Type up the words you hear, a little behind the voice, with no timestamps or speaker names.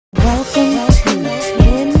Welcome to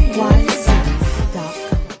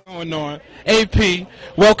NYC.com. Going on. AP,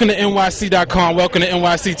 welcome to NYC.com, welcome to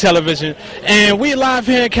NYC Television. And we live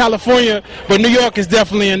here in California, but New York is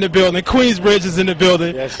definitely in the building. Queensbridge is in the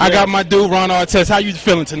building. Yes, I got my dude, Ron Artest. How you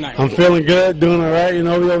feeling tonight? I'm feeling good, doing all right. You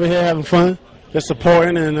know, we over here having fun, just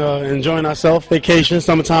supporting and enjoying ourselves. Vacation,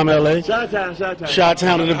 summertime LA.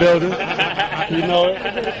 Chi-town in the building. You know it.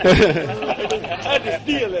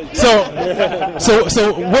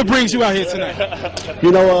 So what brings you out here tonight?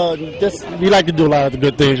 You know, we like to do a lot of the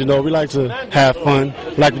good things. You know, we like to have fun.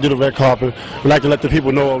 We like to do the red carpet. We like to let the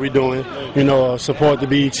people know what we're doing. You know, support the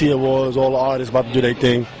BET Awards. All the artists about to do their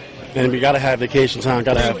thing. And we gotta have vacation time,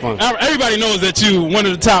 gotta have fun. Everybody knows that you one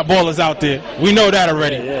of the top ballers out there. We know that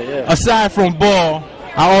already. Yeah. Aside from ball,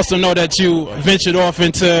 I also know that you ventured off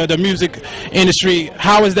into the music industry.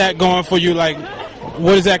 How is that going for you? Like,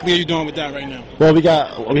 what exactly are you doing with that right now? Well, we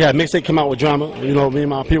had Mixtape come out with Drama. You know, me and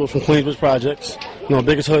my people from Queensbridge Projects. You know,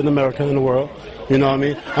 biggest hood in America, in the world. You know what I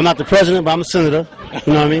mean? I'm not the president, but I'm a senator.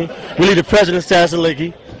 You know what I mean? We need the president status of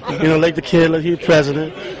Lakey. You know, Lake the Kid, he's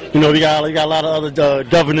president. You know, we got a lot of other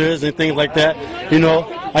governors and things like that. You know,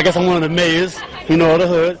 I guess I'm one of the mayors, you know, of the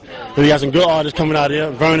hood. And we got some good artists coming out here.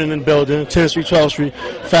 Vernon in building, 10th Street, 12th Street,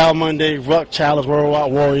 Foul Monday, Ruck, Chalice,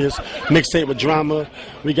 Worldwide Warriors, Mixtape with Drama.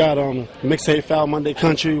 We got Mixtape Foul Monday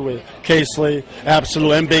Country with K-Slay,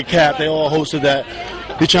 Absolute, and Big Cap. They all hosted that.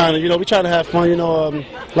 We trying to have fun. You know, a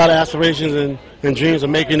lot of aspirations and dreams of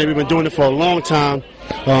making it. We've been doing it for a long time.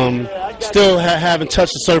 Still haven't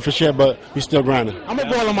touched the surface yet, but we still grinding. I'm a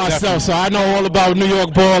baller myself, so I know all about New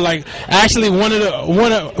York ball. Like, actually, we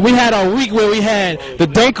had a week where we had the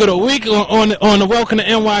dunk of the week on the Welcome to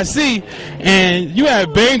NYC, and you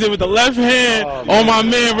had banged it with the left hand on my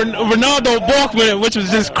man Ronaldo Balkman, which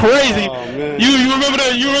was just crazy. You remember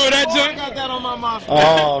that? You remember that junk? I got that on my mouth.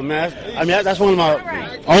 Oh man, I mean that's one of my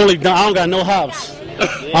only. I don't got no hops.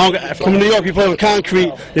 From New York, you play on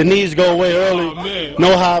concrete, your knees go away early,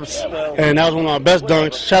 no hops, and that was one of my best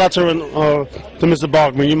dunks. Shout out to Mr.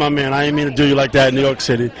 Balkman, you my man. I ain't mean to do you like that in New York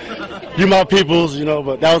City. You my peoples, you know,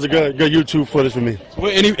 but that was a good YouTube footage for me.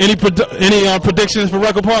 Well, any predictions for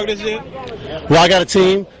Rucker Park this year? Well, I got a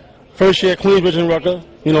team. First year, Queensbridge and Rucker.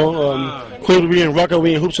 You know, Queensbridge, we in Rucker,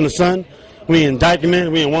 we in Hoops in the Sun. We in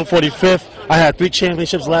Dykeman, we in 145th. I had 3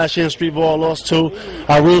 championships last year in Streetball, lost 2.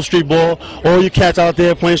 I rule Streetball. All you cats out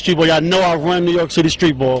there playing Streetball, y'all know I run New York City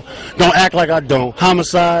Streetball. Don't act like I don't.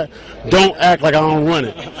 Homicide, don't act like I don't run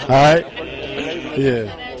it. All right? Yeah.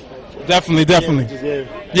 Definitely.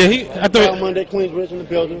 I thought Monday, Queensbridge in the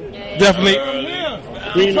building. Definitely.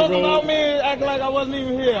 Talking about me, acting like I wasn't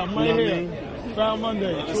even here. I'm right here. Found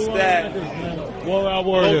Monday. Worldwide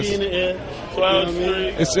Warriors. 12th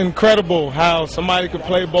Street. It's incredible how somebody could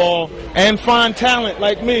play ball and find talent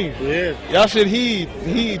like me. Yeah. Y'all should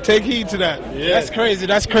take heed to that. Yeah. That's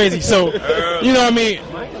crazy. So, you know what I mean?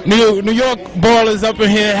 New York ball is up in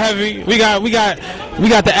here heavy. We got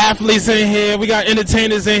the athletes in here. We got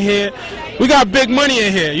entertainers in here. We got big money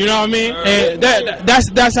in here. You know what I mean? And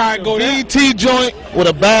that's how I go. BET joint with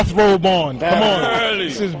a bathrobe on. Come on.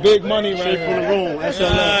 This is big money right here. From the room.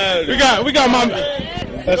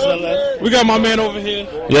 We got my man over here.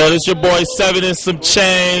 Yo, this your boy 7 and some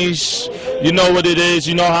change. You know what it is.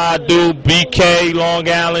 You know how I do. BK, Long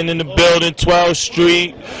Island in the building, 12th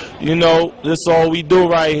Street. You know, this all we do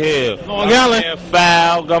right here. Long Island. Got my man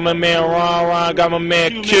Foul, got my man Ron, got my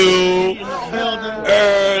man Q.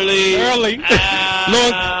 Early.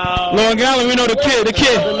 Long Island, we know the kid.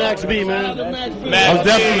 The Max B, man.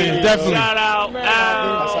 Definitely. Shout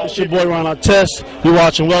out. It's your boy Ron Artest. You're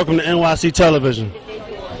watching Welcome to NYC Television.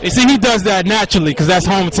 You see, he does that naturally because that's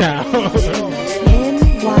hometown.